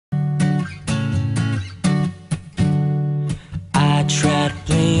not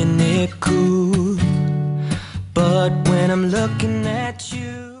playing it cool, but when I'm looking at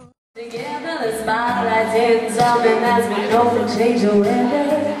you, together the spotlight hits something that's been known to change the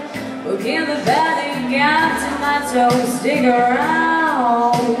weather. We'll give the valley gap to my toes, stick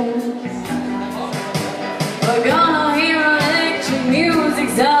around. We're gonna hear electric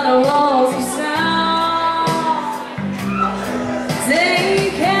music's on the walls of sound. Say,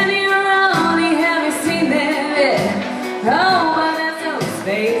 Kenny Ronnie, have you seen them? Oh, but that's so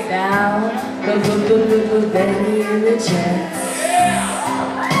spaced out. Bennie and the Jets.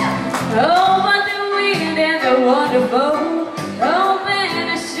 Oh, but the wind and the wonderful. Oh,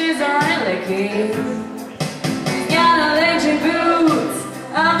 man, she's really keen. She's got electric boots,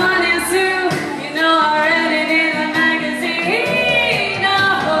 a money suit. You know I read it in the magazine.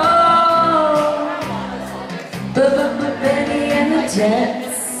 Oh, Bennie and the Jets.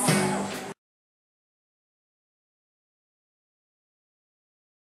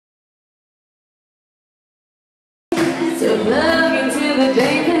 So plug into the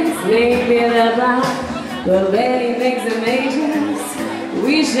Davis, maybe the block. But Bennie makes the majors.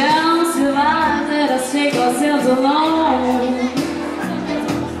 We shall survive, let us take ourselves along.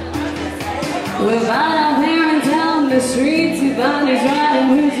 We're out there and down the streets, we find us riding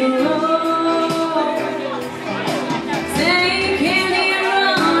who's the road. Say, Kenny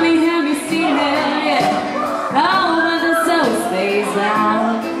Ronnie, have you seen that yet? Oh, but the soul stays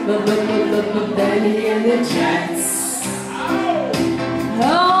out. Bennie and the Jets.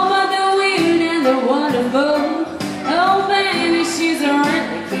 Oh, but the wind and the wonderful. Oh, baby, she's a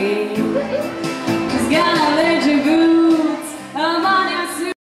really king. She's got electric boots, a money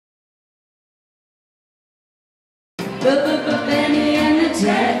suit. Bennie and the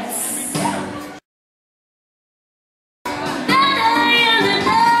Jets. Bennie and the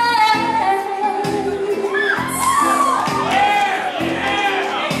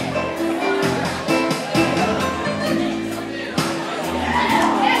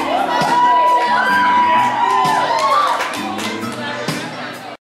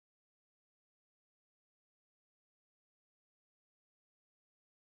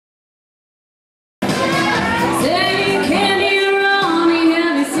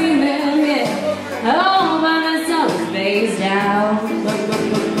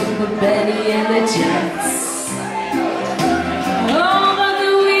Bennie and the Jets.